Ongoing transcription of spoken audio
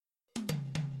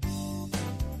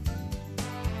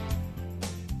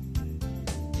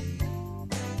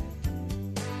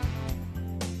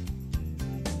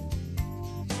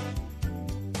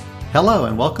Hello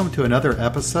and welcome to another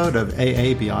episode of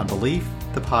AA Beyond Belief,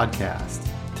 the podcast.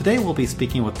 Today we'll be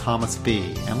speaking with Thomas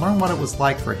B. and learn what it was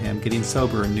like for him getting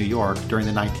sober in New York during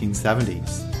the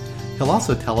 1970s. He'll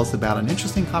also tell us about an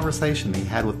interesting conversation he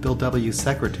had with Bill W.'s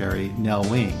secretary, Nell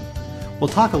Wing. We'll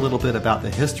talk a little bit about the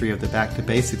history of the Back to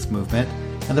Basics movement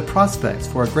and the prospects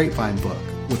for a grapevine book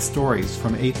with stories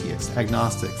from atheists,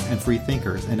 agnostics, and free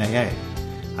thinkers in AA.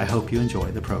 I hope you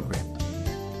enjoy the program.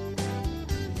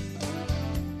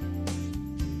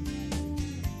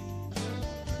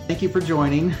 Thank you for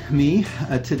joining me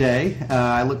today.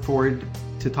 I look forward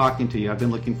to talking to you. I've been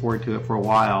looking forward to it for a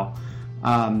while.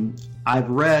 I've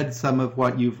read some of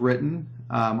what you've written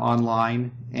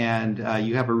online, and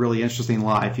you have a really interesting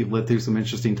life. You've lived through some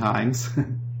interesting times.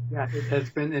 Yeah, it has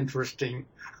been interesting.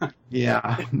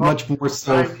 Yeah, much more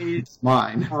so than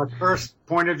mine. A first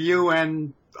point of view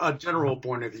and a general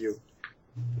point of view.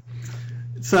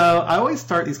 So I always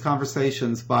start these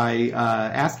conversations by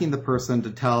asking the person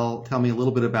to tell me a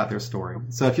little bit about their story.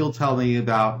 So if you'll tell me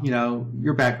about,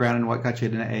 your background and what got you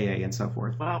into AA and so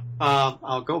forth. Well,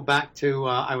 I'll go back to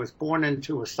I was born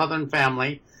into a Southern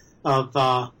family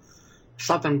of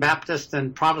Southern Baptists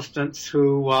and Protestants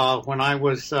who, when I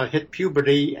was hit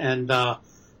puberty and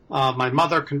my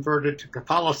mother converted to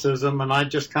Catholicism, and I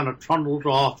just kind of trundled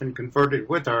off and converted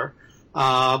with her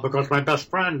because my best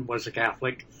friend was a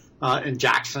Catholic. In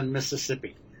Jackson,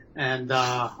 Mississippi, and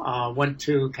went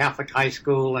to Catholic high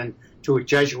school and to a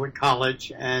Jesuit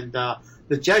college. And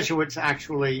the Jesuits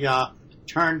actually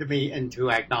turned me into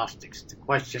agnostics to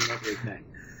question everything.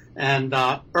 And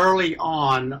early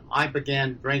on, I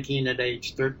began drinking at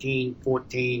age 13,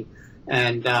 14,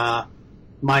 and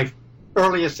my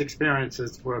earliest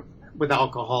experiences with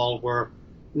alcohol were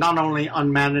not only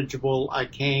unmanageable, I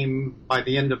came by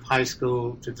the end of high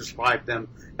school to describe them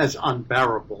as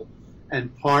unbearable.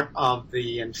 And part of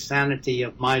the insanity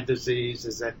of my disease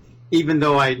is that even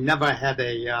though I never had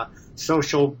a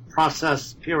social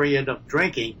process period of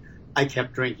drinking, I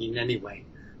kept drinking anyway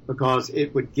because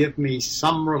it would give me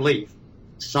some relief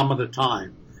some of the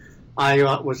time.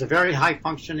 I was a very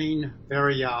high-functioning,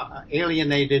 very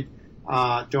alienated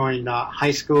during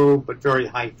high school, but very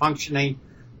high-functioning.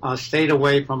 Stayed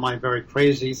away from my very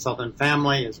crazy Southern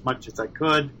family as much as I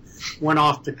could. Went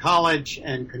off to college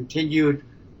and continued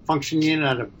functioning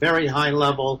at a very high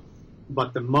level.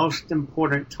 But the most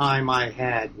important time I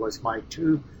had was my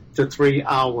 2 to 3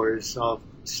 hours of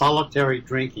solitary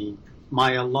drinking,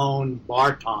 my alone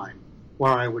bar time,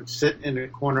 where I would sit in a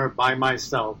corner by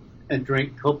myself and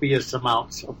drink copious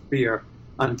amounts of beer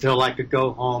until I could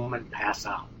go home and pass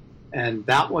out. And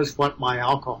that was what my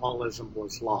alcoholism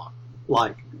was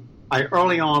like. I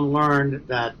early on learned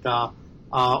that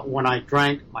when I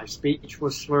drank, my speech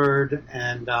was slurred,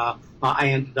 and I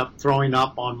ended up throwing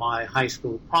up on my high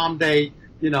school prom day.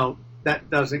 That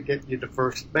doesn't get you to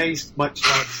first base, much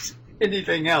less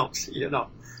anything else,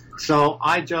 So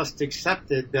I just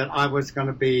accepted that I was going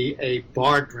to be a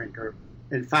bar drinker.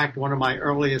 In fact, one of my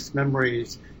earliest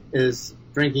memories is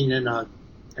drinking in a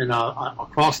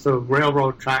across the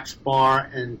railroad tracks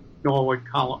bar in Norwood,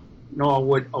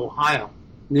 Ohio,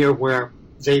 near where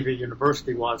Xavier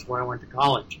University was, where I went to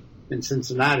college in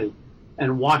Cincinnati,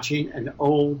 and watching an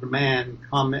old man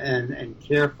come in and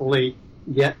carefully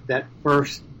get that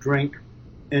first drink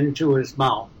into his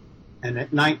mouth. And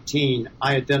at 19,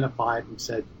 I identified and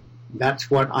said, that's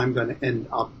what I'm going to end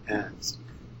up as.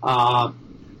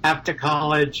 After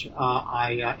college,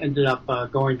 I ended up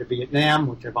going to Vietnam,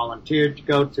 which I volunteered to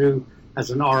go to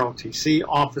as an ROTC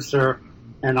officer.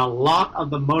 And a lot of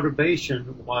the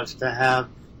motivation was to have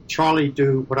Charlie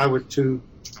do what I was too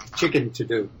chicken to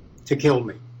do, to kill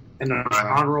me in an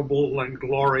honorable and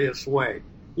glorious way,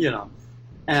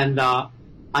 And I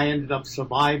ended up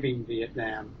surviving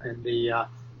Vietnam in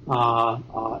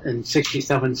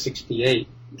 67, 68.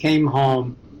 Came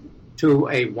home to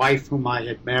a wife whom I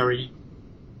had married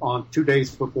on 2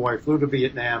 days before I flew to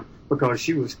Vietnam because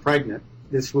she was pregnant.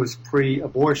 This was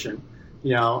pre-abortion,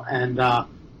 and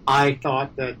I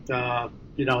thought that,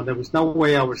 there was no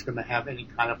way I was going to have any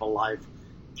kind of a life.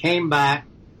 Came back,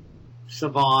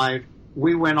 survived.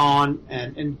 We went on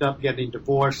and ended up getting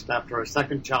divorced after a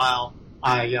second child.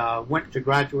 I went to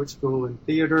graduate school in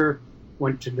theater,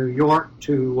 went to New York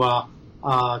to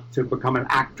become an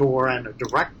actor and a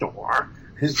director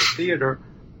in the theater.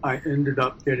 I ended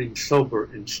up getting sober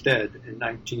instead in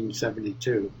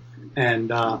 1972. And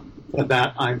for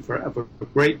that, I'm forever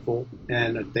grateful.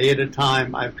 And a day at a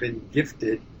time, I've been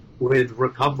gifted with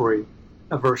recovery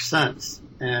ever since.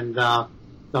 And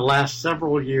the last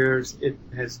several years, it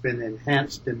has been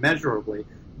enhanced immeasurably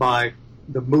by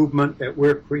the movement that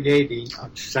we're creating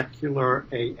of secular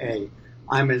AA.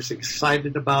 I'm as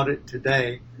excited about it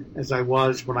today as I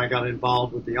was when I got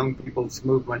involved with the Young People's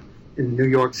Movement in New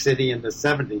York City in the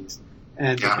 70s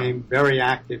and became very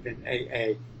active in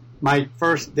AA. My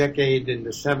first decade in the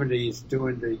 70s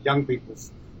doing the Young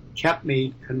People's kept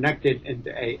me connected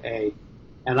into AA,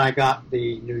 and I got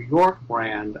the New York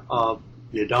brand of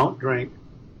you don't drink,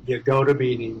 you go to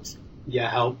meetings, you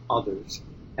help others.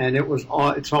 And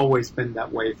it's always been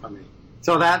that way for me.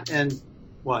 So that and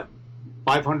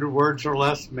 500 words or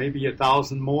less, maybe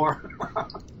 1,000 more.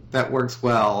 That works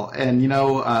well. And,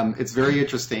 it's very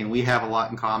interesting. We have a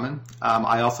lot in common.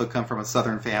 I also come from a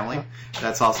Southern family.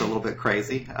 That's also a little bit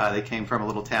crazy. They came from a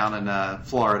little town in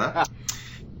Florida.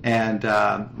 And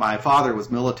my father was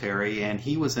military, and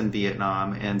he was in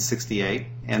Vietnam in '68.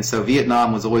 And so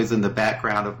Vietnam was always in the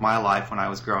background of my life when I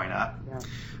was growing up. Yeah.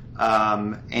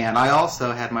 And I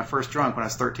also had my first drunk when I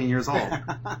was 13 years old.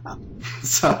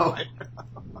 So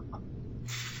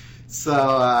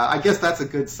I guess that's a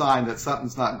good sign that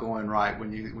something's not going right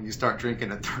when you start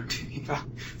drinking at 13.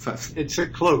 So, it's a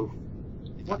clue.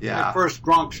 Yeah. My first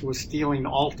drunks was stealing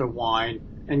Alta wine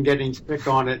and getting sick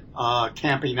on it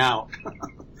camping out.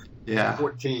 Yeah.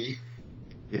 14.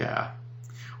 Yeah.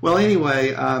 Well,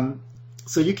 anyway,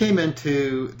 so you came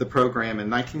into the program in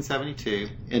 1972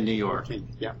 in New York.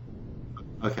 14, yeah.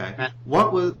 Okay.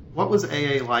 What was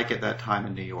AA like at that time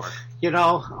in New York?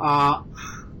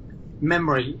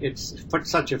 Memory, it's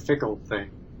such a fickle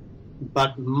thing.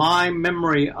 But my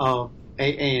memory of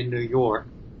AA in New York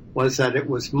was that it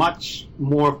was much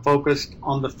more focused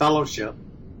on the fellowship,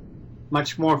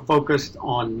 much more focused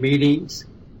on meetings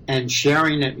and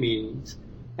sharing at meetings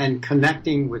and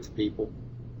connecting with people.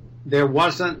 There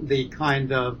wasn't the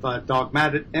kind of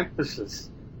dogmatic emphasis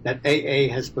that AA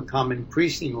has become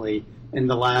increasingly in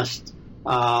the last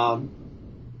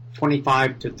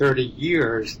 25 to 30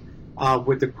 years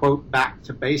with the, quote, back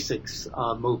to basics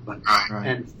movement, right.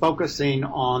 And focusing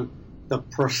on the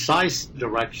precise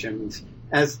directions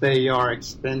as they are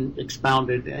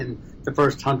expounded in the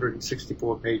first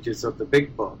 164 pages of the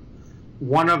Big Book.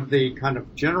 One of the kind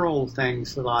of general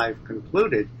things that I've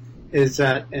concluded is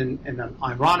that in an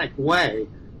ironic way,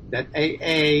 that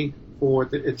AA for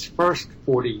its first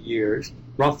 40 years,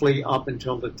 roughly up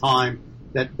until the time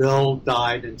that Bill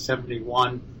died in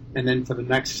 71, and then for the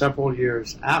next several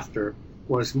years after,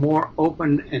 was more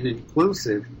open and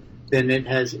inclusive than it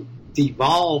has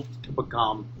devolved to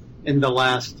become in the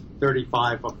last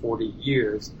 35 or 40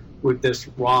 years, with this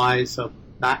rise of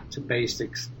back to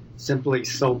basics, simply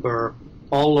sober,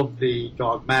 all of the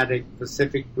dogmatic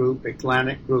Pacific Group,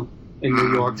 Atlantic Group in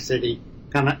New York City,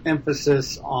 kind of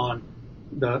emphasis on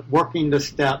the working the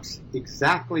steps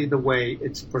exactly the way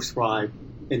it's prescribed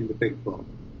in the Big Book.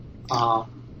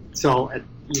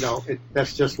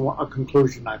 That's just a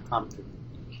conclusion I've come to.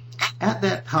 At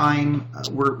that time,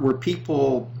 were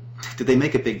people, did they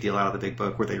make a big deal out of the Big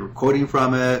Book? Were they quoting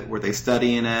from it? Were they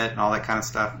studying it and all that kind of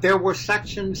stuff? There were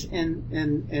sections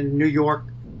in New York,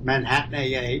 Manhattan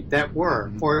AA that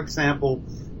were, for example,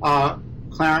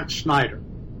 Clarence Snyder,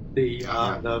 the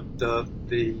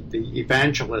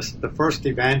evangelist, the first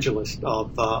evangelist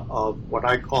of what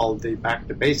I call the Back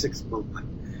to Basics movement.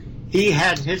 He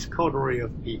had his coterie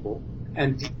of people,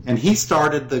 and he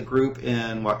started the group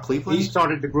in Cleveland? He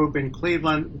started the group in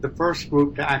Cleveland, the first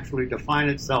group to actually define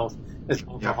itself as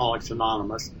Alcoholics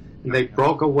Anonymous. And they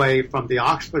broke away from the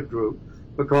Oxford group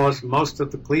because most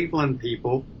of the Cleveland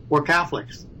people were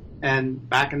Catholics. And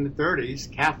back in the 30s,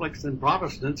 Catholics and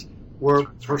Protestants were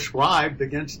prescribed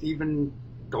against even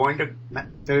going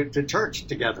to church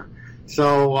together.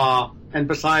 So, and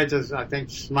besides, as I think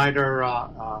Snyder,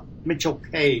 Mitchell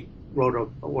Kay wrote a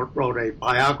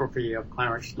biography of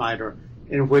Clarence Snyder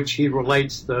in which he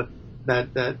relates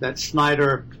that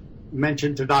Snyder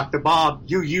mentioned to Dr. Bob,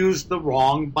 you used the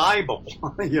wrong Bible,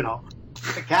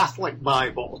 the Catholic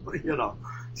Bible,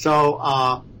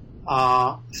 So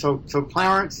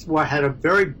Clarence had a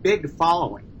very big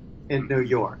following in New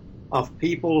York of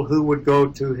people who would go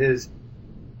to his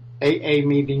AA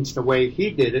meetings the way he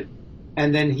did it,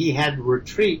 and then he had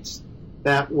retreats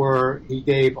that he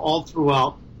gave all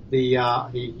throughout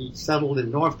he settled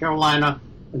in North Carolina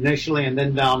initially and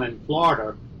then down in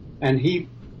Florida, and he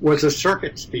was a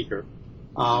circuit speaker,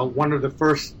 one of the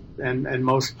first and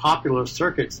most popular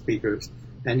circuit speakers,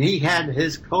 and he had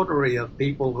his coterie of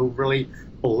people who really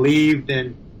believed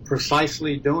in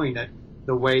precisely doing it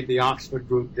the way the Oxford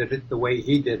group did it, the way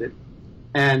he did it.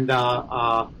 And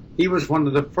he was one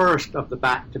of the first of the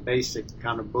back to basic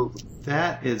kind of movement.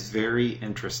 That is very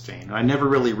interesting. I never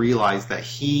really realized that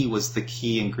he was the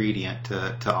key ingredient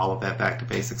to all of that back to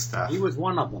basic stuff. He was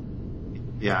one of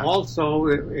them. Yeah. Also,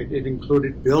 it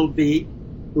included Bill Deet,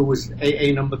 who was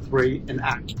AA number 3 in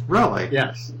Akron. Really?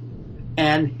 Yes.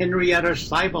 And Henrietta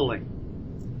Seiberling,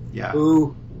 Yeah.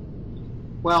 who,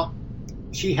 well,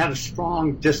 she had a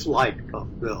strong dislike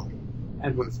of Bill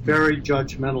and was very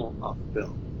judgmental of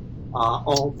Bill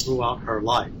all throughout her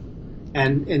life.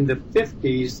 And in the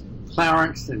 50s,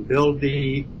 Clarence and Bill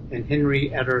Dee and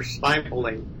Henrietta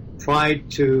Seiberling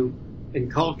tried to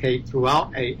inculcate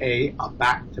throughout AA a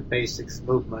back to basics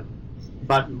movement.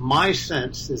 But my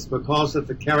sense is because of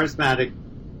the charismatic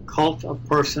cult of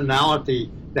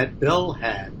personality that Bill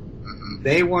had,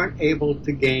 they weren't able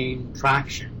to gain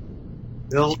traction.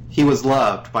 Bill He was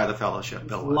loved by the fellowship.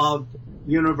 Bill was loved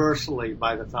universally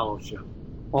by the fellowship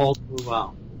all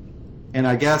throughout. And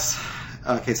I guess,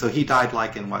 okay, so he died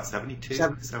like in what, 72?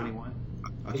 71?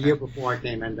 A year before I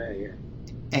came into AA.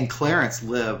 And Clarence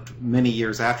lived many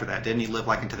years after that. Didn't he live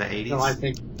like into the 80s? So I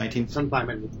think 19... sometime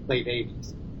in the late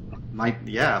 80s.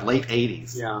 Yeah, late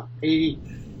 80s. Yeah, 80,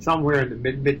 somewhere in the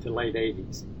mid to late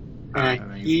 80s.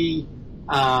 And he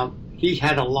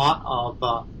had a lot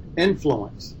of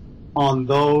influence on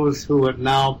those who have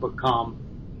now become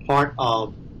part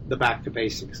of the Back to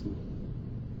Basics movement.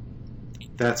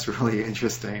 That's really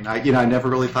interesting. I never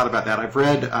really thought about that. I've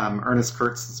read Ernest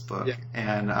Kurtz's book, Yeah.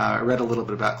 and I read a little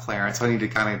bit about Clarence. I need to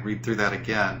kind of read through that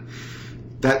again.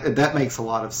 That makes a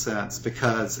lot of sense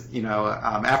because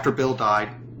after Bill died,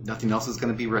 nothing else is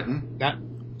going to be written.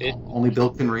 Only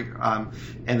Bill can read.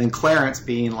 And then Clarence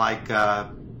being like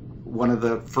one of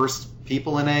the first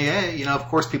people in AA, of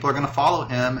course people are going to follow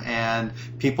him, and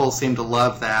people seem to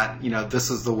love that.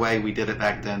 This is the way we did it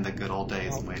back then, the good old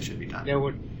days, the way it should be done.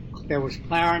 There was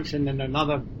Clarence, and then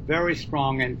another very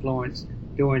strong influence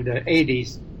during the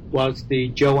 80s was the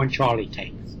Joe and Charlie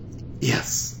tapes.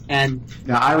 Yes. And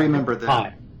now I remember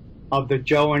that. Of the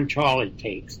Joe and Charlie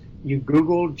tapes. You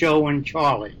Google Joe and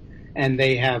Charlie, and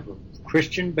they have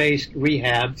Christian-based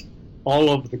rehabs all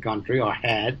over the country, or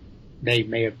had. They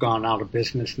may have gone out of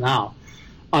business now.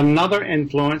 Another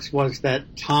influence was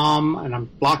that Tom, and I'm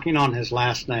blocking on his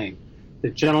last name, the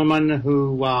gentleman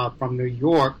who from New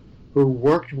York, who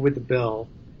worked with Bill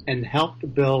and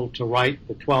helped Bill to write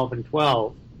the 12 and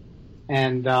 12,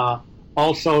 and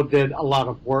also did a lot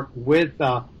of work with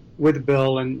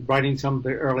Bill and writing some of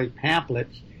the early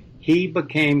pamphlets. He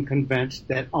became convinced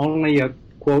that only a,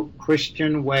 quote,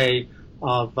 Christian way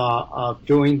of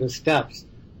doing the steps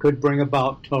could bring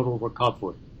about total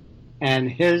recovery. And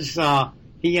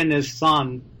he and his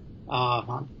son,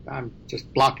 I'm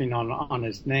just blocking on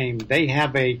his name, they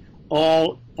have a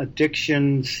all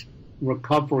addictions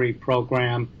recovery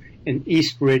program in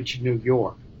East Ridge, New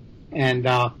York. And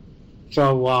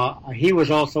so he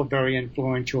was also very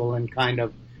influential in kind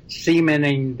of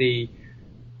cementing the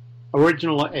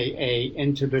original AA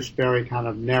into this very kind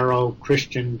of narrow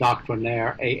Christian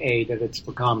doctrinaire AA that it's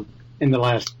become in the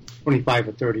last 25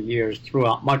 or 30 years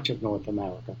throughout much of North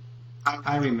America.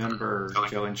 I remember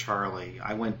Joe and Charlie.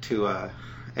 I went to a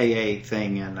AA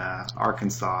thing in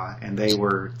Arkansas, and they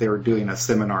were doing a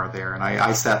seminar there, and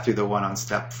I sat through the one on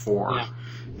step 4. Yeah.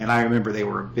 And I remember they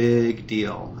were a big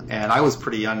deal. And I was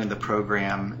pretty young in the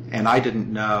program, and I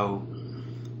didn't know.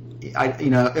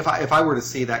 If I were to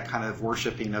see that kind of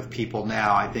worshiping of people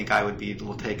now, I think I would be a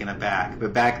little taken aback.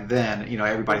 But back then,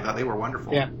 everybody thought they were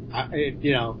wonderful. Yeah,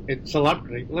 it's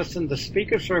celebrity. Listen, the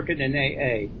speaker circuit in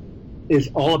AA is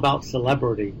all about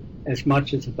celebrity as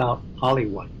much as about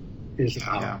Hollywood is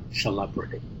about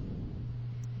celebrity.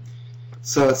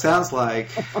 So it sounds like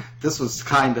this was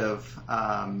kind of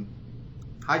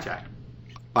hijacked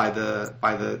by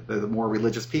the more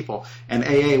religious people, and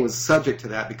AA was subject to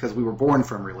that because we were born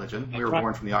from religion. We were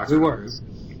born from the Oxford group,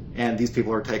 and these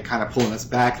people are kind of pulling us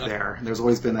back there. And there's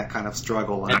always been that kind of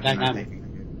struggle.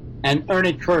 And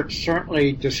Ernie Kurtz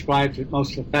certainly describes it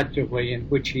most effectively, in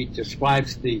which he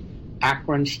describes the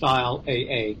Akron style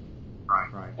AA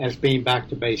as being back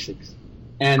to basics,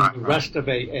 and the rest of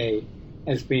AA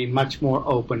as being much more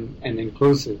open and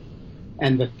inclusive.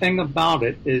 And the thing about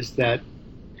it is that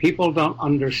people don't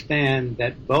understand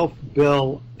that both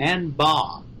Bill and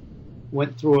Bob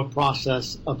went through a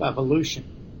process of evolution.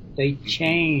 They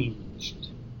changed.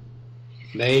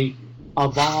 They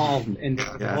evolved into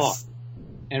the law.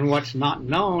 And what's not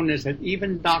known is that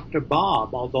even Dr.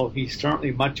 Bob, although he's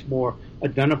certainly much more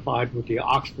identified with the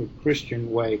Oxford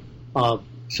Christian way of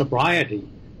sobriety,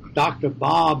 Dr.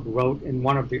 Bob wrote in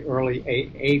one of the early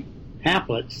AA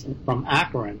pamphlets from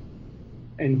Akron,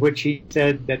 in which he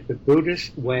said that the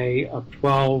Buddhist way of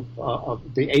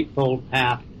the Eightfold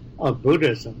Path of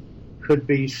Buddhism could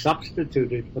be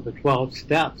substituted for the 12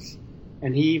 steps.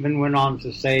 And he even went on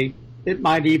to say it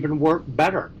might even work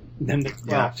better than the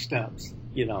 12 steps,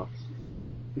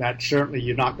 that certainly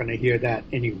you're not going to hear that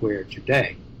anywhere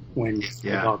today when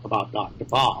you talk about Dr.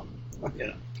 Bob. You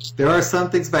know. There are some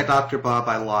things about Dr. Bob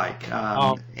I like,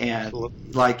 and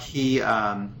absolutely. like he,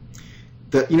 the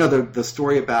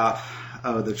story about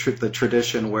the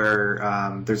tradition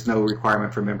where there's no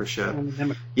requirement for membership.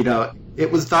 You know,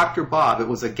 it was Dr. Bob. It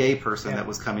was a gay person that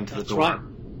was coming to the door. Right.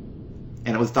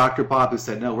 And it was Dr. Bob who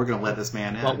said, no, we're going to let this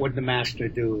man in. What would the master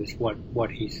do is what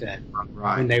he said.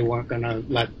 Right. And they weren't going to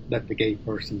let the gay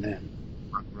person in.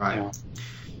 Right. You know.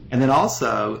 And then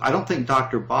also, I don't think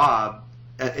Dr. Bob,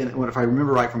 and if I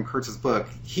remember right from Kurtz's book,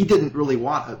 he didn't really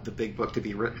want the big book to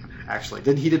be written, actually.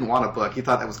 He didn't want a book. He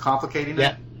thought that was complicating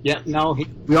it. Yeah, no.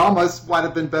 We almost might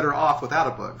have been better off without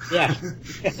a book. Yeah.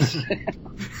 Yes.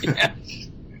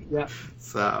 Yeah.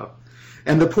 So...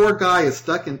 And the poor guy is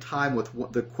stuck in time with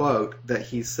the quote that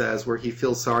he says where he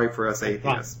feels sorry for us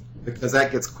atheists. Right. Because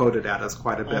that gets quoted at us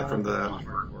quite a bit from the...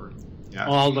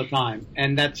 All the time.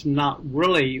 And that's not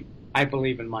really, I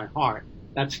believe in my heart,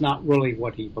 that's not really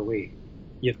what he believed.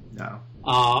 No.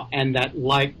 And that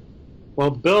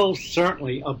Bill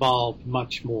certainly evolved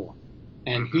much more.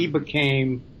 And he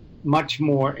became much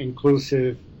more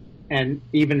inclusive and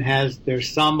even there's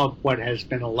some of what has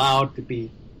been allowed to be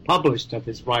published of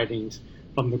his writings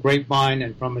from the grapevine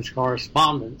and from his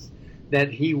correspondence that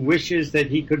he wishes that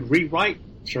he could rewrite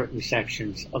certain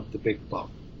sections of the big book.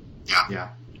 Yeah.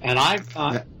 And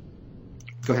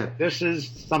Go ahead. This is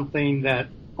something that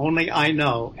only I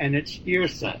know, and it's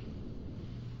hearsay.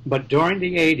 But during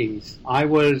the 80s, I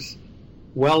was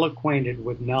well acquainted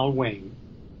with Nell Wing,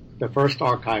 the first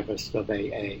archivist of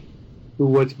AA, who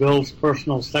was Bill's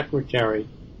personal secretary,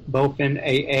 both in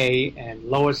AA and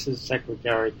Lois's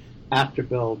secretary after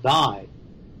Bill died.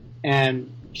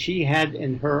 And she had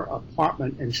in her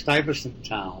apartment in Stuyvesant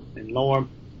Town in Lower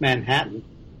Manhattan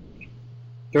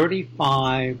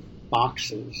 35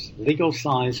 boxes,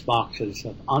 legal-sized boxes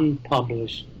of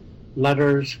unpublished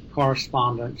letters,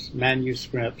 correspondence,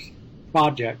 manuscripts,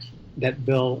 projects that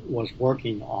Bill was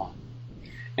working on.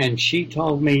 And she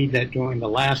told me that during the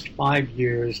last 5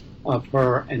 years of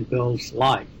her and Bill's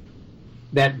life,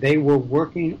 that they were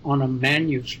working on a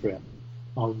manuscript,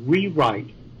 a rewrite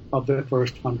of the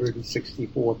first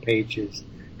 164 pages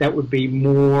that would be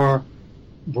more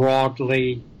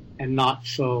broadly and not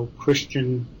so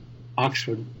Christian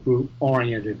Oxford group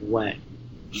oriented way.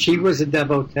 She was a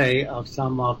devotee of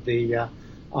some of the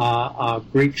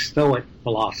Greek Stoic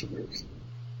philosophers.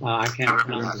 I can't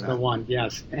pronounce the one,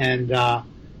 yes. And I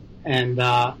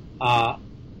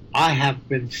have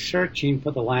been searching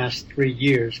for the last 3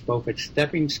 years, both at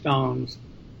Stepping Stones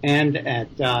and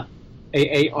at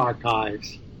AA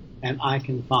archives, and I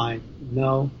can find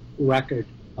no record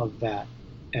of that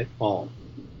at all.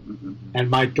 Mm-hmm.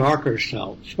 And my darker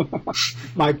self,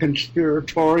 my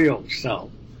conspiratorial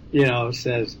self,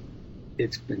 says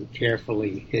it's been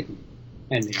carefully hidden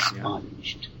and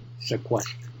expunged,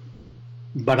 sequestered.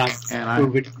 But I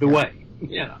prove it the way,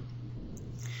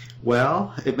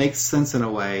 Well, it makes sense in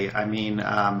a way. I mean,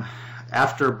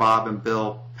 after Bob and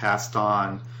Bill passed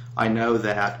on, I know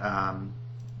that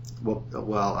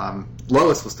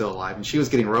Lois was still alive, and she was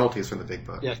getting royalties from the big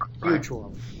book. Yes, right? huge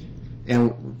royalties.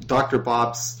 And Dr.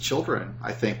 Bob's children,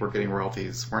 I think, were getting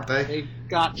royalties, weren't they? They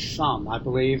got some, I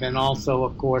believe, and also,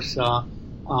 of course, up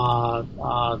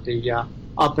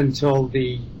until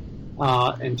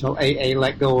until AA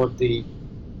let go of the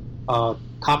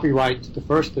copyright to the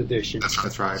first edition.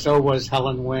 That's right. So was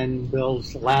Helen Wynne,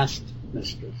 Bill's last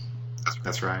mistress.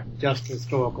 That's right. Just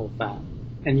historical fact.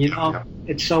 And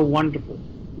it's so wonderful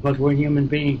because we're human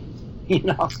beings.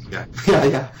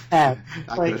 Yeah. Have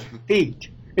feet.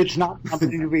 It's not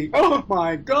something to be, oh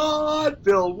my God,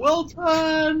 Bill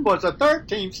Wilson was a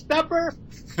 13-stepper.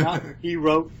 He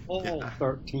wrote all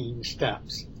 13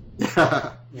 steps.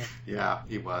 Yeah,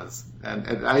 he was, and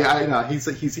I know he's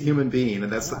a human being,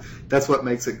 and that's what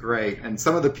makes it great. And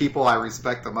some of the people I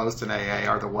respect the most in AA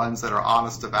are the ones that are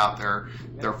honest about their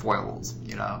foibles.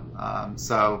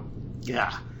 So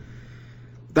yeah,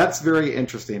 that's very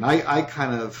interesting. I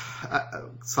kind of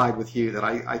side with you that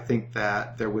I think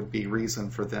that there would be reason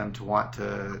for them to want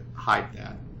to hide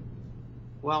that.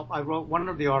 Well, I wrote one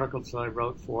of the articles that I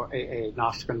wrote for AA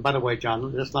Gnostic. And by the way,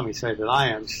 John, just let me say that I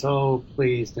am so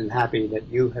pleased and happy that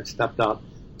you have stepped up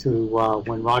to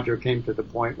when Roger came to the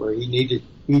point where he needed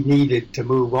to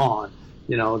move on.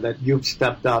 That you've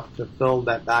stepped up to fill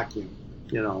that vacuum.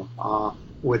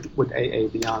 With AA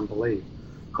Beyond Belief.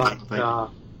 But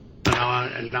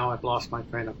and now I've lost my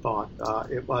train of thought.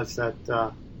 It was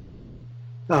that.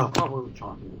 What were we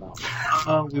talking about?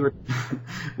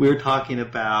 We were talking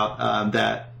about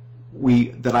that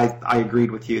I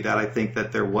agreed with you that I think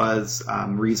that there was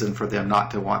reason for them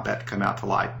not to want that to come out to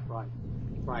light.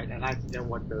 Right, and I think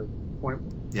what the point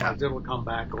Yeah. was, it'll come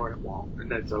back or it won't,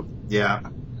 and that's okay. Yeah.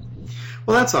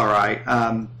 Well, that's all right.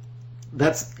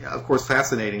 That's, of course,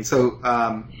 fascinating. So,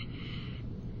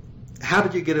 how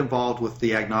did you get involved with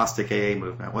the agnostic AA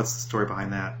movement? What's the story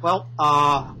behind that? Well,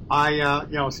 I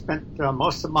spent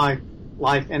most of my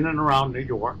life in and around New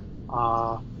York.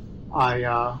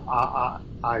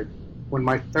 When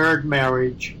my third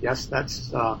marriage, yes,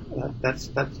 that's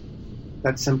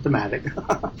symptomatic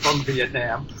from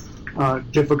Vietnam,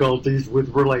 difficulties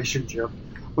with relationship.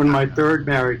 When my third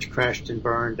marriage crashed and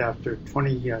burned after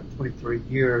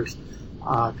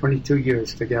 22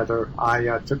 years together,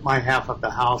 I took my half of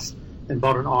the house and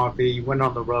bought an RV, went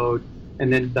on the road,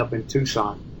 and ended up in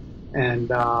Tucson.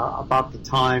 And about the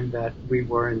time that we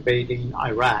were invading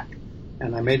Iraq,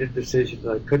 and I made a decision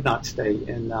that I could not stay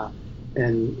in the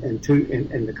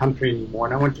country anymore,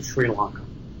 and I went to Sri Lanka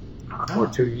for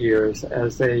 2 years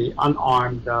as a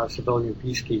unarmed civilian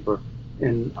peacekeeper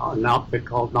in an outfit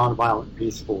called Nonviolent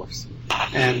Peace Force,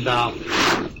 and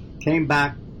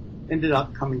ended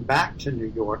up coming back to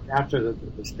New York after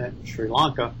the stint in Sri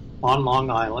Lanka on Long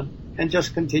Island, and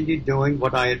just continued doing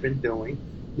what I had been doing,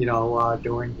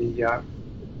 during the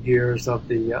years of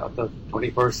the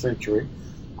 21st century.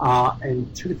 In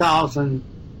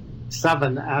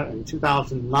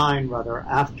 2009,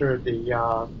 after the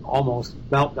almost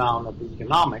meltdown of the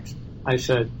economics, I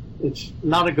said, it's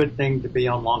not a good thing to be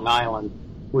on Long Island,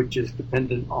 which is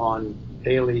dependent on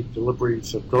daily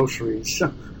deliveries of groceries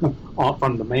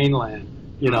from the mainland,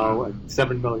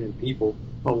 7 million people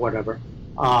or whatever.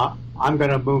 I'm going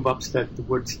to move upstate to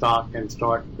Woodstock and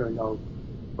start,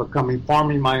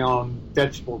 farming my own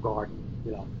vegetable garden,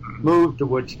 Moved to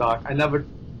Woodstock. I never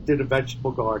did a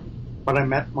vegetable garden, but I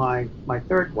met my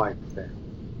third wife there,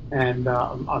 and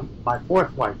my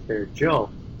fourth wife there,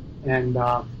 Jill, and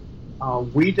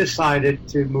we decided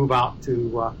to move out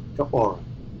to Oregon.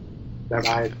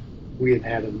 We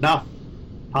had enough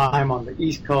time on the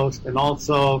East Coast, and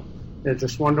also there's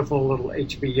this wonderful little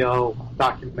HBO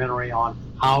documentary on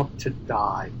how to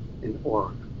die in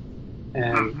Oregon,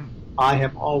 and I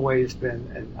have always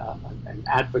been an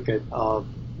advocate of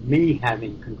me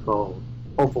having control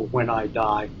over when I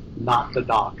die, not the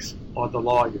docs or the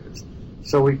lawyers.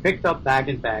 So we picked up bag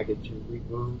and baggage and we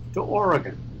moved to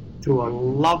Oregon, to a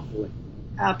lovely,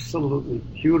 absolutely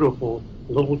beautiful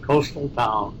little coastal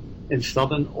town in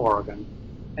southern Oregon.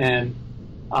 And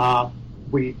I'll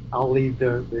leave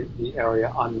the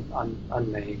area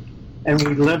unnamed. And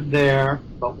we lived there,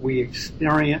 but we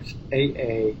experienced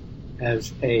AA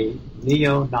as a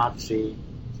neo-Nazi,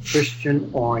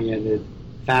 Christian-oriented,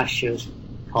 fascist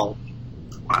cult.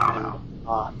 Wow. And,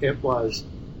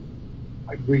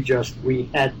 we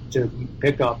had to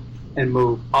pick up and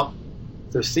move up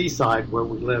the seaside where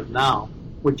we live now,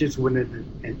 which is within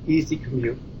an easy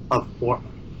commute of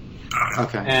Portland.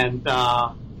 Okay. And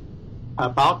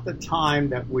about the time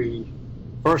that we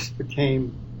first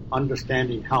became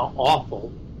understanding how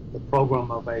awful the program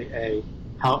of AA,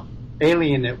 how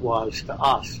alien it was to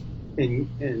us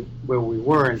in where we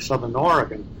were in Southern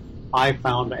Oregon, I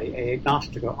found AA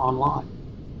Agnostica online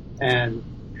and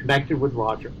connected with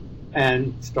Roger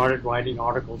and started writing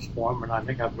articles for him. And I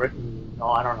think I've written,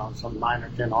 some 9 or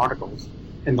 10 articles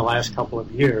in the last couple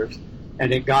of years.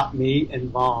 And it got me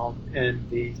involved in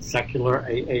the secular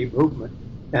AA movement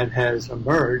that has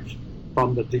emerged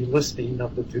from the delisting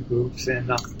of the two groups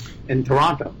in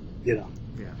Toronto. Yeah.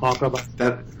 Talk about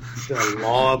that. The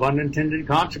law of unintended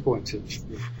consequences.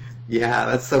 Yeah,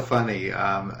 that's so funny.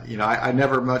 I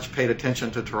never much paid attention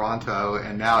to Toronto,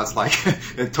 and now it's like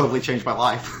it totally changed my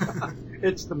life.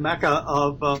 It's the mecca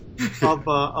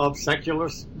of secular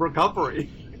recovery.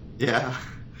 Yeah.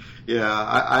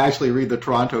 I actually read the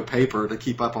Toronto paper to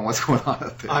keep up on what's going on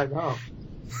up there. I know.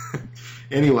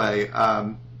 Anyway,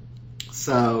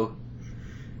 so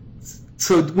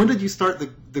when did you start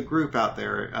the group out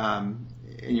there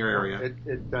in your area?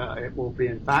 It will be,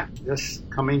 in fact, this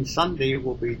coming Sunday, it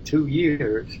will be 2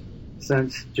 years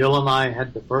since Jill and I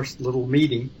had the first little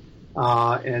meeting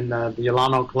in the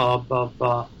Ilano Club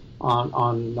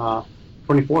on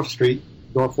 24th Street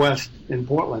Northwest in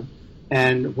Portland.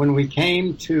 And when we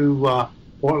came to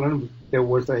Portland, there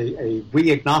was a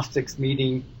We Agnostics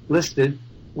meeting listed.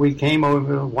 We came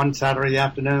over one Saturday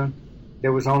afternoon.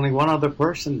 There was only one other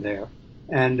person there,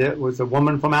 and it was a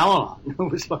woman from Al-Anon who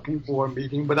was looking for a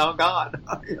meeting without God,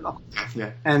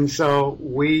 Yeah. And so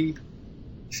we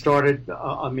started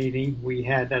a meeting. We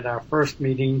had at our first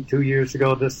meeting 2 years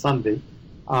ago this Sunday,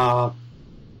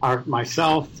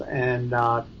 myself and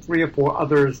 3 or 4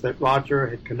 others that Roger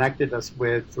had connected us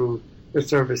with through the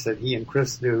service that he and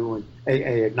Chris do and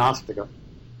AA Agnostica.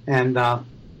 And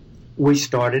we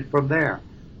started from there.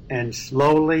 And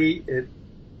slowly it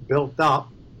built up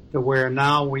to where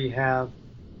now we have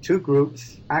 2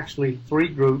 groups, actually 3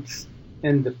 groups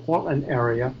in the Portland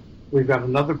area. We've got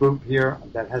another group here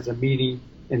that has a meeting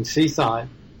in Seaside.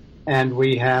 And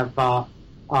we have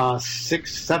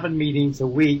 6, 7 meetings a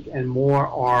week, and more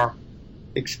are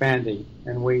expanding.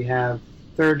 And we have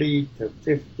 30 to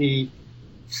 50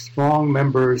 strong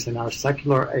members in our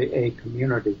secular AA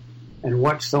community. And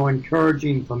what's so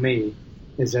encouraging for me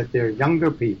is that they're younger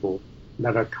people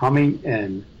that are coming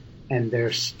in and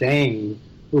they're staying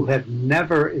who have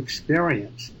never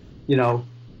experienced,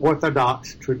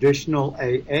 orthodox traditional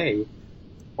AA,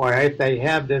 or if they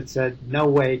have, that said, no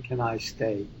way can I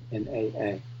stay in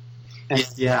AA. And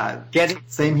yeah,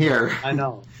 same here. I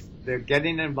know. They're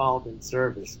getting involved in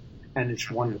service, and it's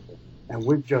wonderful. And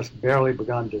we've just barely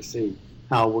begun to see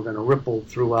how we're going to ripple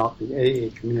throughout the AA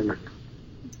community.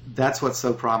 That's what's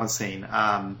so promising.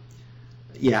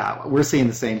 Yeah, we're seeing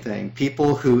the same thing.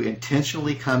 People who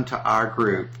intentionally come to our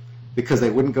group because they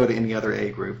wouldn't go to any other AA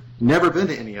group, never been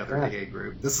to any other AA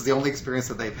group. This is the only experience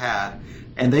that they've had.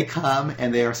 And they come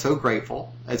and they are so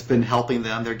grateful. It's been helping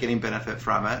them. They're getting benefit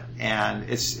from it. And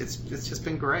it's just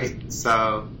been great.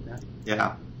 So,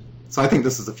 yeah. So I think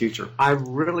this is the future. I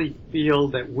really feel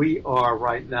that we are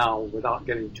right now, without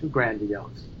getting too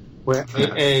grandiose, where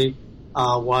AA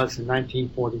was in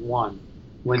 1941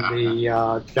 when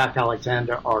the Jack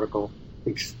Alexander article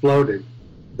exploded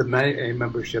the AA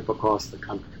membership across the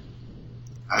country.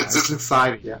 It's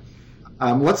exciting. Yeah.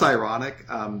 What's ironic,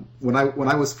 when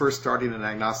I was first starting an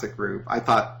agnostic group, I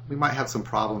thought we might have some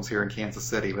problems here in Kansas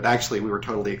City, but actually we were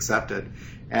totally accepted.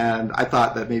 And I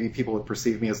thought that maybe people would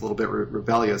perceive me as a little bit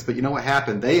rebellious. But you know what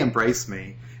happened? They embraced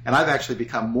me, and I've actually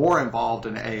become more involved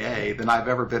in AA than I've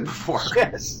ever been before.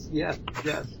 Yes.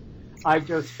 I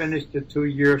just finished a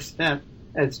 2-year stint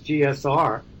as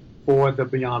GSR for the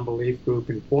Beyond Belief group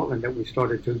in Portland that we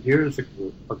started 2 years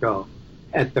ago.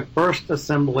 At the first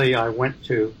assembly I went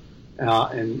to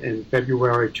in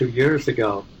February 2 years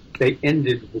ago, they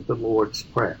ended with the Lord's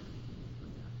Prayer.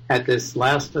 At this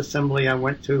last assembly I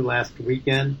went to last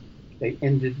weekend, they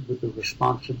ended with the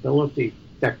responsibility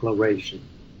declaration.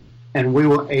 And we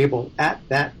were able at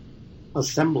that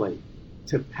assembly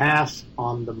to pass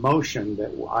on the motion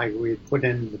that we had put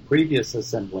in the previous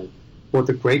assembly for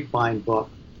the Grapevine book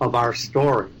of our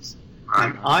stories.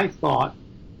 And I thought,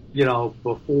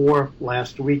 before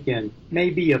last weekend,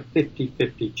 maybe a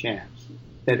 50-50 chance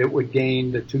that it would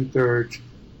gain the 2/3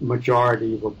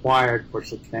 majority required for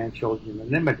substantial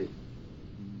unanimity.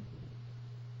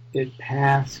 It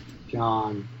passed,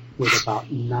 John, with about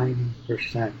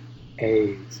 90%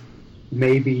 A's.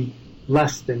 Maybe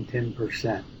less than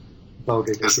 10%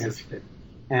 voted against it.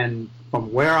 And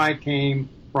from where I came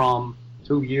from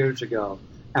 2 years ago,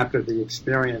 after the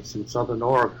experience in Southern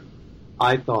Oregon,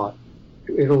 I thought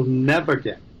it'll never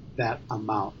get that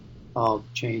amount of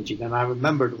changing. And I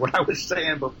remembered what I was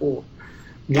saying before.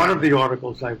 One of the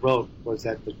articles I wrote was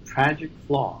that the tragic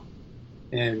flaw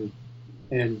in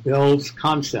Bill's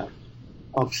concept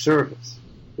of service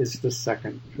is the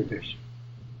second tradition.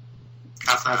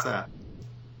 How's that?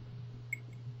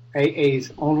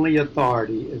 AA's only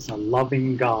authority is a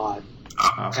loving God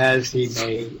as he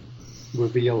may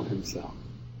reveal himself.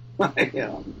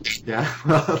 Yeah.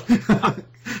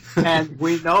 And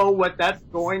we know what that's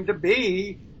going to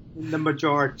be in the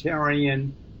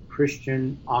majoritarian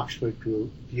Christian Oxford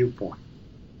group viewpoint.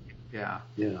 Yeah.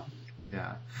 Yeah.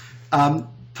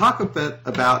 Talk a bit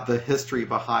about the history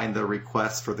behind the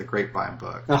request for the Grapevine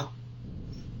book. Oh,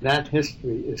 that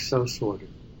history is so sordid.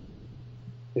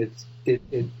 It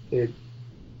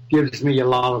gives me a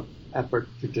lot of effort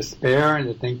to despair and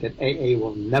to think that AA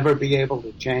will never be able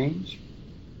to change.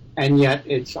 And yet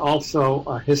it's also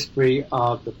a history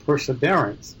of the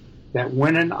perseverance that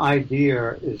when an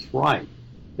idea is right,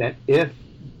 that if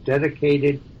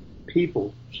dedicated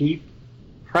people keep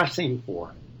pressing for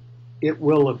it, it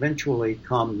will eventually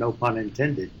come, no pun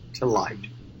intended, to light.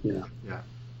 Yeah.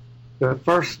 The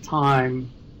first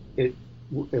time it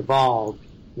evolved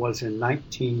was in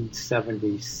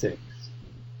 1976,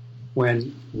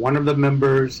 when one of the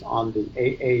members on the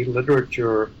AA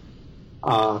Literature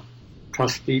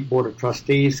Board of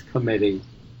Trustees Committee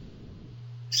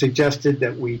suggested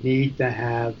that we need to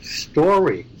have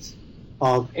stories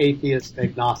of atheists,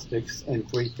 agnostics, and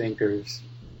freethinkers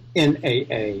in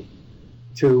AA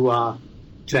to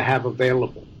have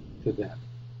available to them.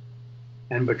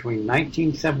 And between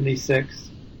 1976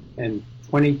 and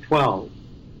 2012,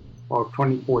 or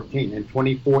 2014. In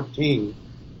 2014,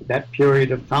 that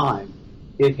period of time,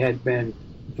 it had been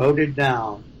voted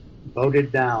down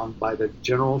by the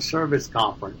General Service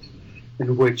Conference,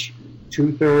 in which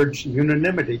 2/3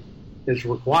 unanimity is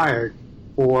required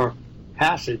for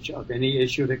passage of any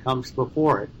issue that comes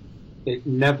before it. It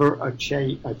never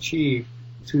achieved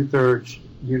 2/3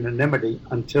 unanimity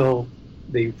until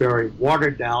the very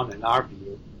watered down, in our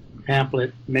view,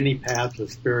 pamphlet, Many Paths of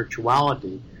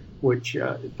Spirituality, which,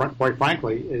 quite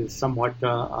frankly, is somewhat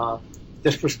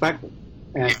disrespectful.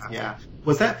 And, yeah.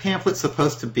 Was that pamphlet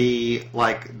supposed to be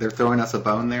like they're throwing us a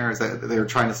bone there? Is that they're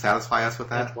trying to satisfy us with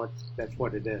that? That's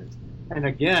what it is. And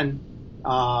again,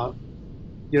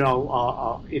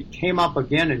 it came up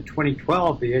again in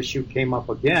 2012. The issue came up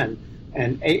again,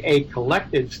 and AA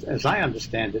collected, as I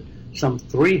understand it, some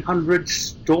 300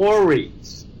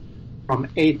 stories from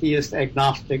atheists,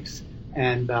 agnostics,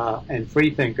 and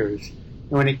freethinkers.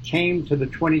 And when it came to the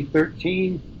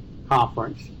 2013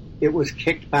 conference, it was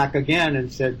kicked back again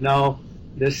and said, no,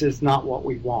 this is not what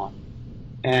we want.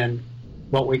 And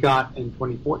what we got in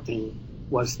 2014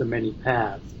 was the Many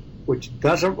Paths, which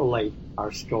doesn't relate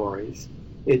our stories.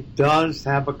 It does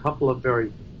have a couple of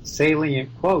very salient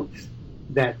quotes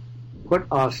that put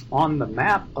us on the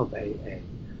map of AA,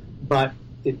 but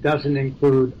it doesn't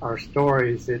include our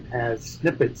stories. It has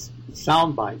snippets,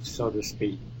 sound bites, so to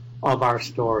speak, of our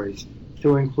stories,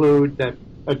 to include that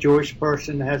a Jewish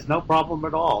person has no problem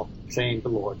at all saying the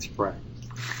Lord's Prayer.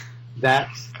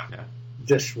 That's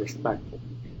disrespectful.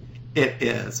 It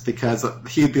is, because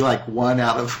he'd be like one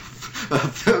out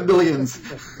of millions.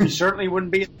 He certainly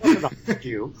wouldn't be a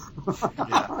Jew.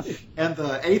 Yeah. And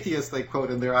the atheists they quote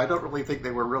in there, I don't really think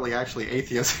they were really actually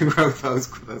atheists who wrote those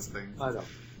things. I don't.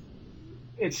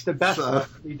 It's the best that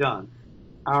can be done.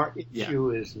 Our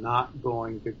issue is not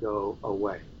going to go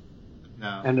away.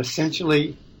 No. And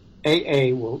essentially,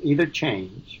 AA will either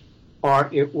change or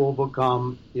it will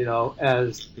become,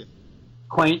 as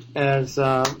quaint as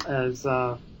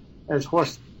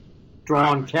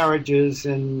horse-drawn carriages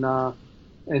in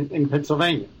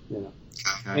Pennsylvania,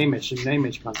 Okay.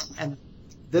 Amish country. And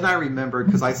then I remembered,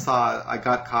 because I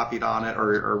got copied on it,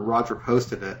 or Roger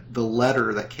posted it, the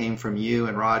letter that came from you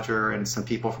and Roger and some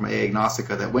people from AA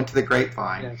Agnostica that went to the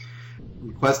Grapevine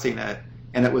requesting it,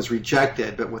 and it was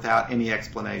rejected, but without any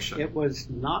explanation. It was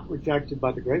not rejected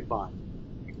by the Grapevine.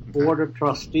 The Board of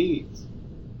Trustees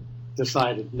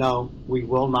decided, no, we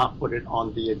will not put it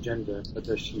on the agenda for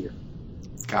this year.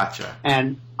 Gotcha.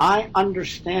 And I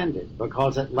understand it,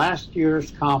 because at last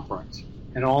year's conference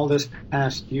and all this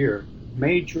past year,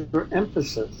 major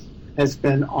emphasis has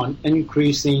been on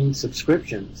increasing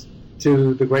subscriptions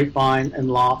to the Grapevine and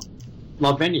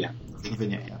Lavinia.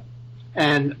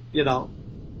 And,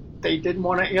 they didn't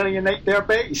want to alienate their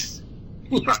base.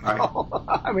 Right.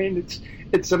 I mean,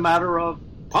 it's a matter of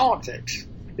politics.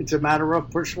 It's a matter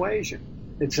of persuasion.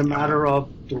 It's a matter of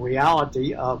the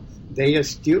reality of they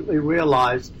astutely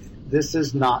realized this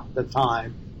is not the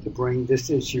time to bring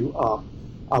this issue up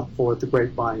for the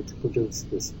Grapevine to produce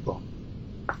this book.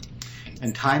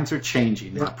 And times are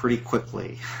changing now pretty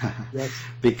quickly. Yes.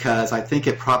 Because I think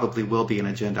it probably will be an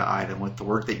agenda item with the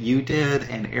work that you did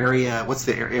and Area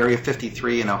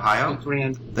 53 in Ohio?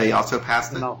 53 they also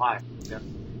passed it? In Ohio, yeah.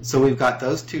 So we've got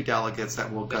those two delegates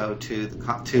that will go to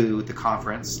the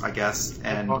conference, I guess,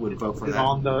 and would vote for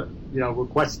that.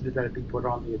 Requested that it be put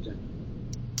on the agenda.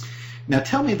 Now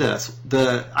tell me this: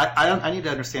 I need to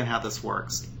understand how this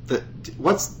works.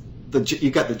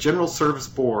 You've got the General Service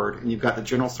Board and you've got the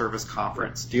General Service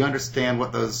Conference. Do you understand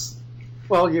what those?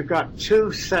 Well, you've got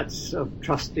two sets of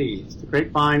trustees: the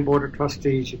Grapevine Board of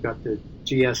Trustees. You've got the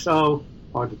GSO,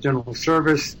 or the General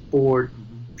Service Board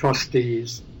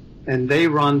trustees. And they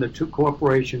run the two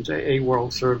corporations, AA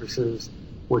World Services,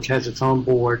 which has its own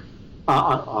board,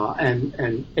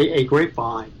 and AA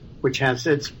Grapevine, which has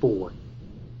its board.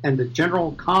 And the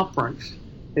General Conference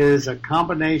is a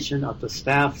combination of the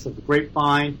staffs of the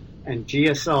Grapevine and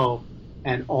GSO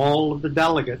and all of the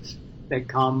delegates that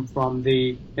come from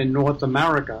in North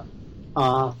America,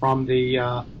 from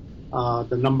the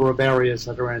number of areas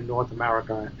that are in North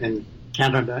America and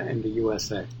Canada and the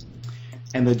USA.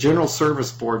 And the General Service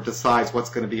Board decides what's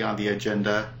going to be on the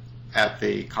agenda at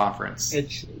the conference.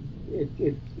 It's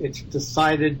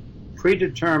decided,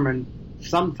 predetermined.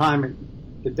 Sometime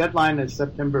the deadline is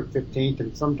September 15th,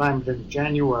 and sometime in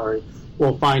January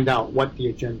we'll find out what the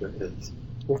agenda is.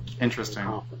 Interesting.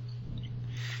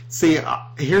 See,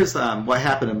 here's what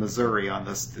happened in Missouri on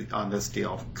this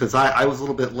deal, because I was a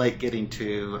little bit late getting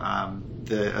to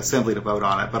the assembly to vote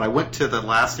on it, but I went to the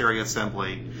last area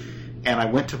assembly. And I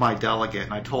went to my delegate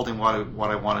and I told him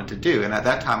what I wanted to do. And at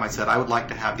that time I said, I would like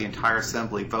to have the entire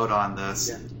assembly vote on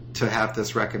this to have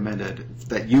this recommended,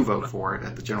 that you vote for it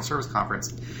at the General Service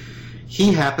Conference.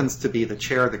 He happens to be the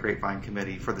chair of the Grapevine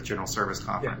Committee for the General Service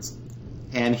Conference.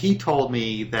 And he told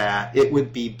me that it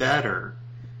would be better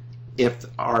if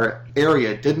our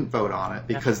area didn't vote on it,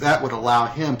 because that would allow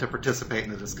him to participate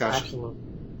in the discussion. Absolutely.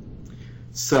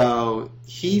 So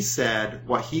he said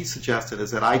what he suggested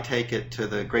is that I take it to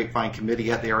the Grapevine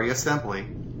Committee at the area assembly,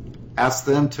 ask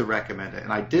them to recommend it.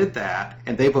 And I did that,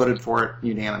 and they voted for it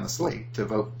unanimously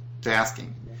to ask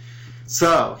him.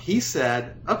 So he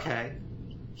said, okay,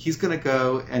 he's going to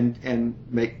go and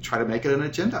try to make it an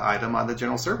agenda item on the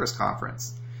General Service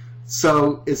Conference.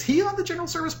 So is he on the General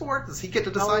Service Board? Does he get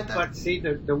to decide that? But see,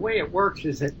 the way it works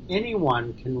is that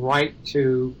anyone can write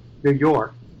to New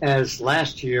York, as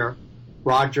last year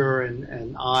Roger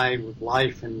and I, with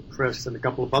Life and Chris and a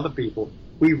couple of other people,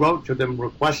 we wrote to them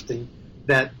requesting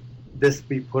that this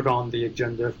be put on the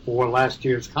agenda for last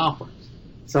year's conference.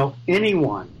 So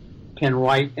anyone can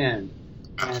write in.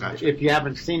 And if you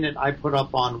haven't seen it, I put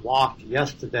up on WAFT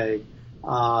yesterday,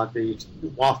 the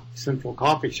WAFT Central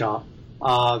Coffee Shop,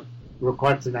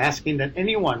 requesting, asking that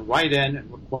anyone write in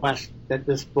and request that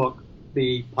this book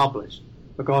be published.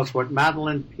 Because what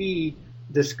Madeline P.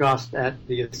 discussed at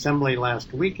the assembly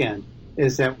last weekend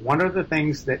is that one of the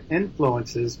things that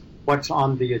influences what's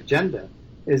on the agenda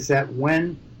is that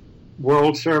when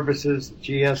World Services,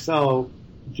 GSO,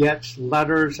 gets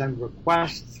letters and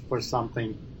requests for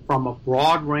something from a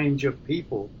broad range of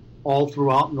people all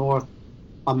throughout North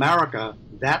America,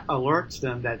 that alerts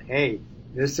them that, hey,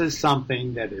 this is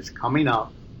something that is coming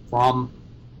up from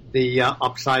the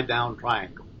upside down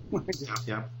triangle.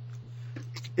 Yeah.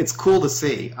 It's cool to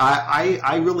see.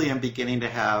 I really am beginning to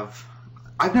have...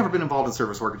 I've never been involved in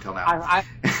service work until now. I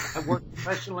worked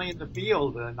professionally in the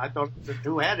field, and I thought it was a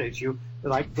two-head issue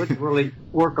that I couldn't really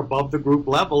work above the group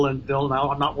level until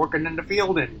now I'm not working in the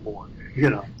field anymore,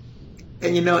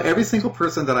 And every single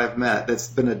person that I've met that's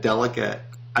been a delegate,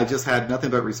 I just had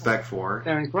nothing but respect for.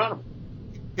 They're incredible.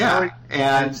 Yeah,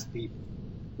 and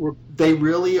they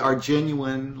really are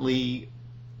genuinely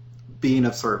being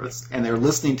of service, and they're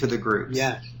listening to the groups.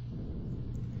 Yes.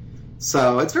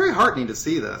 So it's very heartening to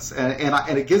see this,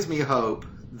 and it gives me hope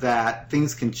that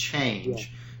things can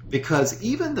change, because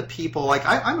even the people, like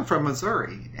I'm from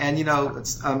Missouri, and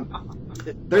it's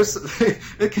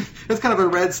it's kind of a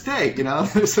red state.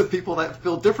 There's some people that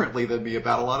feel differently than me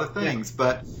about a lot of things,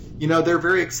 but they're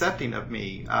very accepting of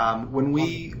me.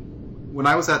 When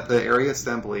I was at the area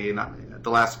assembly, and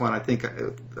the last one I think,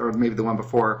 or maybe the one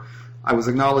before, I was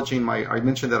acknowledging I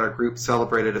mentioned that our group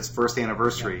celebrated its first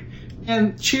anniversary,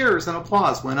 and cheers and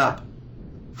applause went up.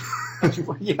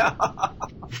 Yeah.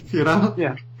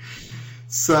 Yeah.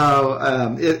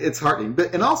 So it's heartening,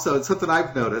 and also it's something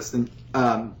I've noticed, and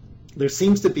there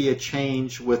seems to be a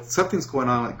change with something's going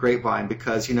on with Grapevine,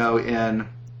 because in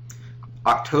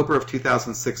October of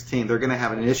 2016 they're going to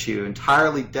have an issue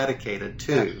entirely dedicated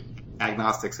to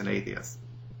agnostics and atheists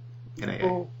in AA.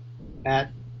 People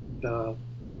at the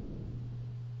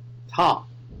top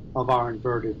of our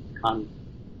inverted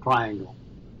triangle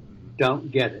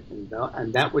don't get it,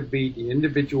 and that would be the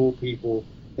individual people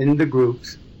in the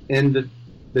groups, in the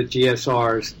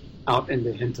GSRs out in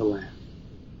the hinterland.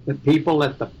 The people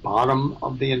at the bottom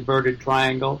of the inverted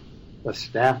triangle, the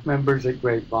staff members at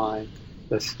Grapevine,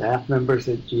 the staff members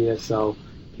at GSO,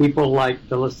 people like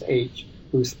Phyllis H.,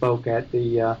 who spoke at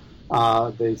the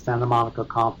Santa Monica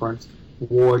conference,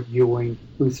 Ward Ewing,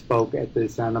 who spoke at the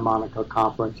Santa Monica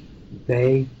conference,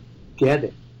 they get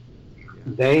it.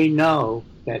 They know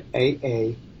that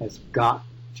AA has got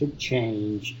to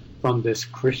change from this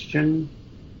Christian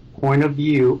point of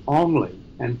view only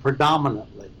and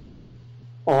predominantly,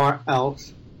 or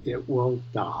else it will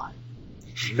die.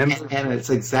 Remember, and it's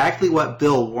exactly what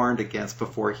Bill warned against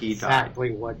before he died.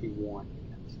 Exactly what he warned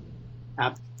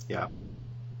against. Yeah.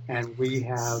 And we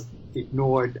have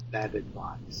ignored that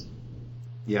advice.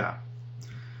 Yeah.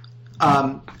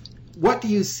 What do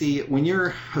you see when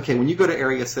you go to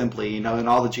area assembly, and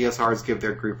all the GSRs give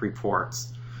their group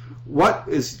reports?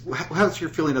 How's your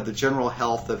feeling of the general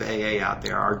health of AA out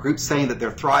there? Are groups saying that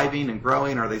they're thriving and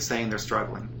growing, or are they saying they're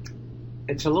struggling?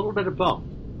 It's a little bit of both.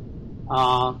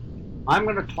 I'm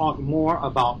going to talk more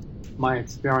about my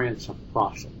experience of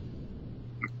process.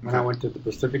 When I went to the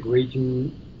Pacific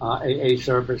Region AA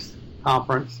Service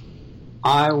Conference,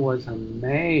 I was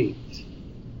amazed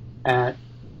at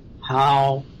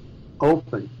how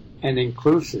open and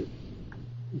inclusive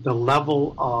the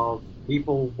level of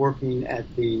people working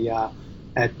at the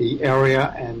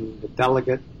area and the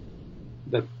delegate,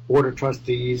 the board of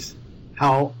trustees,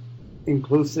 how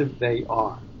inclusive they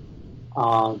are.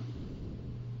 I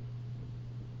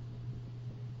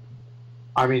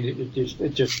mean,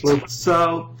 it just blew.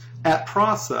 So at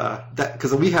PRASA,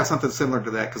 because we have something similar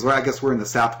to that, because I guess we're in the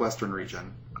southwestern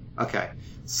region. Okay,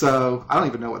 so I don't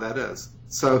even know what that is.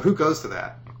 So who goes to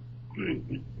that?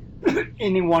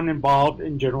 Anyone involved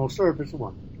in general service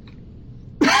work.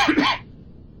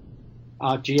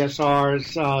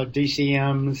 GSRs,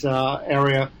 DCMs,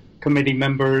 area committee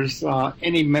members,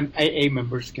 any AA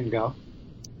members can go.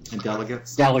 And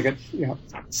delegates? Delegates, yeah.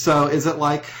 So is it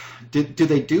like, do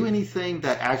they do anything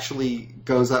that actually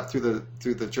goes up through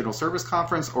the General Service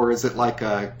Conference, or is it like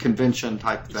a convention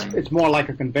type thing? It's more like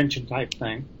a convention type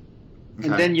thing. Okay.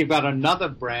 And then you've got another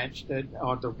branch that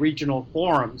are the regional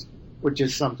forums, which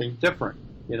is something different,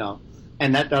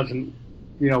 and that doesn't,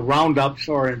 roundups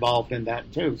are involved in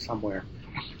that too somewhere.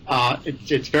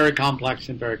 It's very complex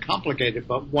and very complicated,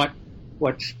 but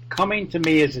what's coming to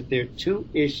me is that there are two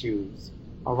issues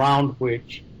around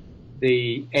which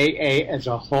the AA as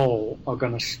a whole are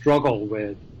going to struggle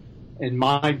with, in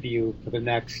my view, for the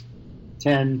next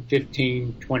 10,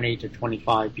 15, 20 to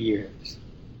 25 years.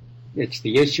 It's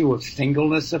the issue of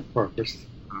singleness of purpose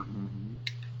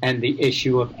and the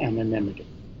issue of anonymity.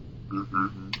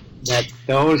 That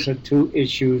those are two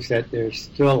issues that there's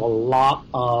still a lot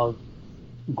of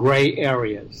gray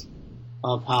areas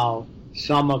of how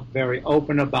some are very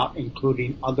open about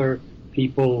including other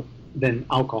people than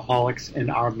alcoholics in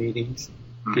our meetings.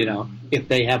 If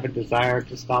they have a desire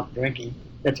to stop drinking,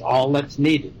 that's all that's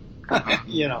needed.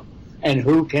 And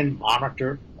who can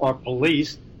monitor or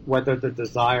police whether the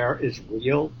desire is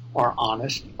real or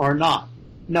honest or not?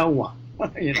 No one.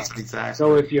 Exactly.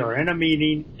 So if you're in a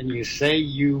meeting and you say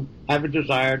you have a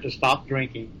desire to stop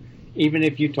drinking, even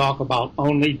if you talk about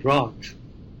only drugs,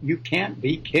 you can't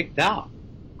be kicked out.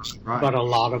 Right. But a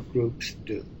lot of groups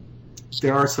do.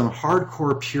 There are some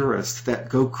hardcore purists that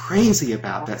go crazy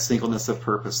about that singleness of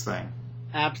purpose thing.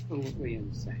 Absolutely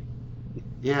insane.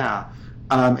 Yeah.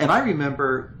 And I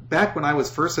remember back when I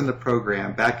was first in the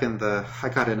program, I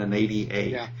got in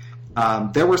 88. Yeah.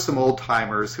 There were some old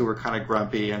timers who were kind of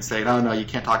grumpy and saying, "Oh no, you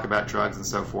can't talk about drugs" and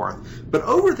so forth. But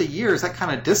over the years, that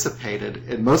kind of dissipated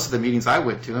in most of the meetings I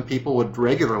went to, and people would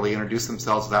regularly introduce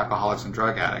themselves as alcoholics and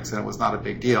drug addicts, and it was not a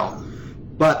big deal.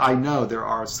 But I know there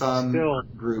are some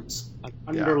groups. An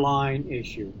underlying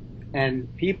issue.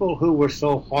 And people who were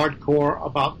so hardcore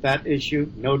about that issue,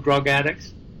 no drug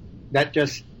addicts, that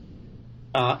just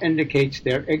indicates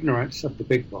their ignorance of the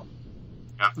Big Book.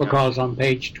 Because on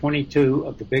page 22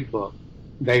 of the Big Book,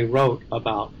 they wrote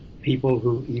about people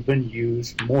who even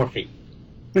use morphine.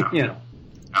 Yeah,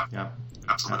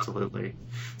 absolutely.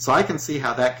 So I can see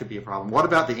how that could be a problem. What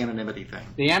about the anonymity thing?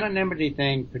 The anonymity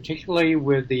thing, particularly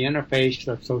with the interface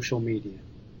of social media.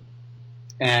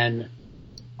 And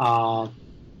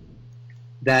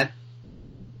that,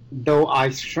 though I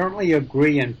certainly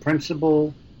agree in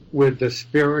principle with the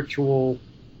spiritual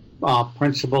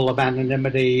principle of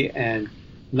anonymity and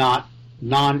not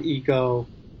non-ego,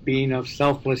 being of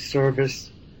selfless service,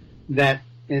 that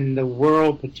in the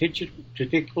world,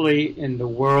 particularly in the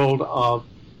world of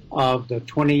the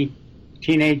 20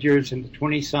 teenagers and the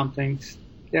 20-somethings,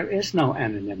 there is no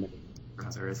anonymity.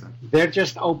 There isn't. They're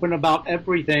just open about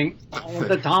everything all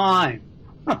the time.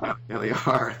 Yeah, they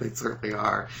are. They certainly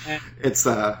are. It's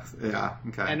okay.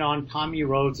 And on Tommy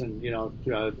Rhodes and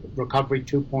Recovery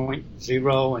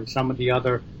 2.0 and some of the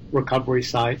other recovery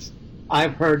sites,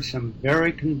 I've heard some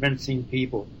very convincing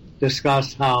people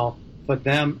discuss how for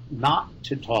them not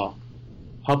to talk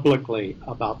publicly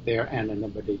about their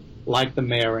anonymity, like the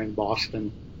mayor in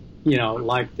Boston,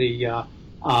 like the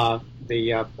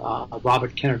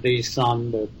Robert Kennedy's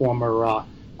son, the former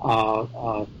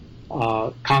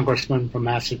congressman from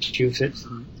Massachusetts.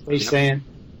 He's saying,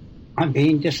 I'm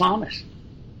being dishonest.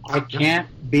 I can't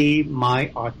be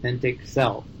my authentic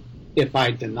self if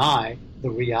I deny the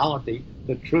reality,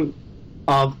 the truth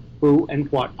of who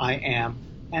and what I am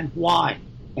and why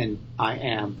and I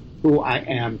am who I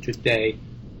am today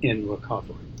in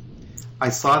recovery. I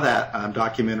saw that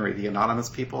documentary, The Anonymous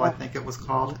People, I think it was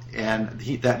called, and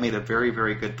that made a very,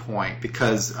 very good point,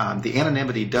 because the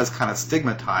anonymity does kind of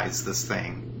stigmatize this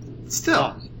thing.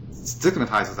 Still,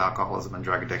 stigmatizes alcoholism and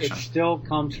drug addiction. It still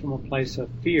comes from a place of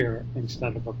fear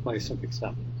instead of a place of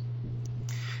acceptance.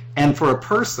 And for a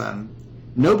person,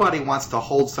 nobody wants to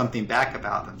hold something back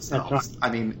about themselves. That's right. I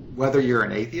mean, whether you're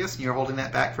an atheist and you're holding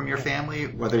that back from your family,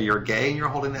 whether you're gay and you're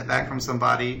holding that back from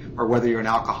somebody, or whether you're an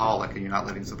alcoholic and you're not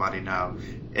letting somebody know,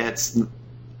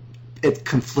 it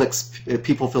conflicts.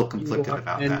 People feel conflicted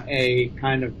about that. In a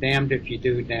kind of damned if you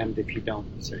do, damned if you don't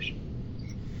position.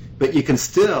 but you can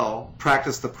still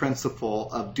practice the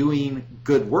principle of doing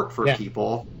good work for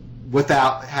people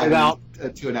without having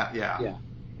to enact. Yeah.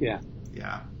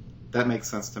 That makes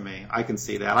sense to me. I can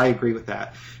see that. I agree with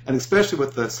that. And especially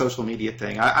with the social media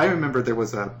thing. I remember there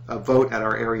was a vote at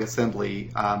our area assembly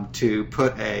to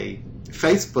put a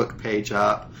Facebook page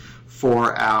up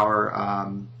for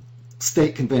our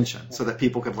state convention so that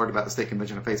people could learn about the state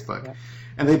convention on Facebook. Yeah.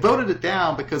 And they voted it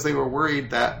down because they were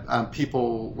worried that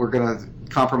people were going to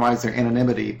compromise their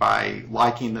anonymity by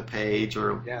liking the page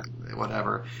or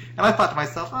whatever. And I thought to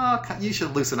myself, you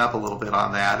should loosen up a little bit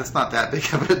on that. It's not that big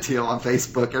of a deal on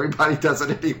Facebook. Everybody does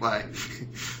it anyway.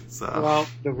 Well,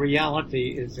 the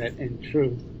reality is that in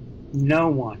truth, no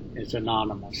one is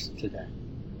anonymous today.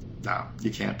 No,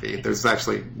 you can't be. There's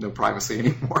actually no privacy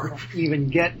anymore. Even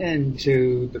get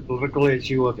into the political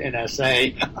issue of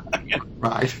NSA.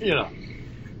 Right.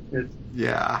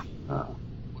 Yeah.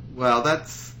 Well,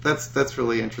 that's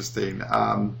really interesting.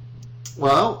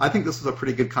 Well, I think this was a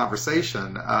pretty good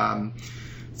conversation.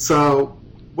 So,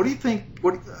 what do you think?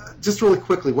 Just really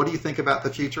quickly, what do you think about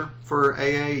the future for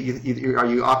AA? Are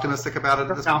you optimistic about it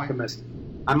at this point?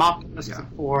 I'm optimistic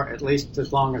for at least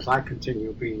as long as I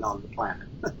continue being on the planet.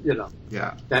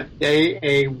 That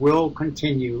AA will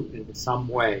continue in some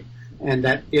way, and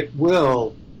that it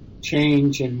will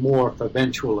change and morph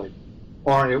eventually,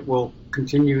 or it will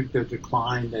continue the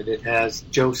decline that it has.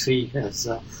 Josie has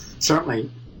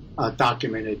certainly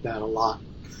documented that a lot.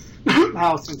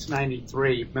 How since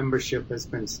 '93, membership has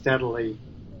been steadily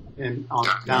on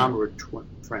a downward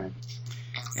trend.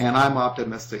 And I'm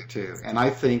optimistic too, and I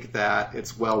think that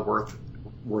it's well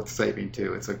worth saving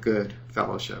too. It's a good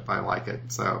fellowship. I like it.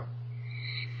 So,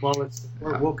 well,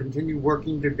 we'll continue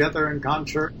working together in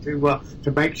concert to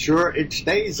make sure it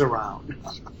stays around.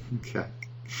 Okay.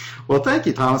 Well, thank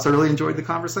you, Thomas. I really enjoyed the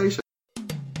conversation.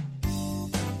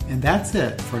 And that's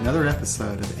it for another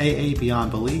episode of AA Beyond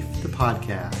Belief, the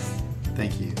podcast.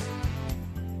 Thank you.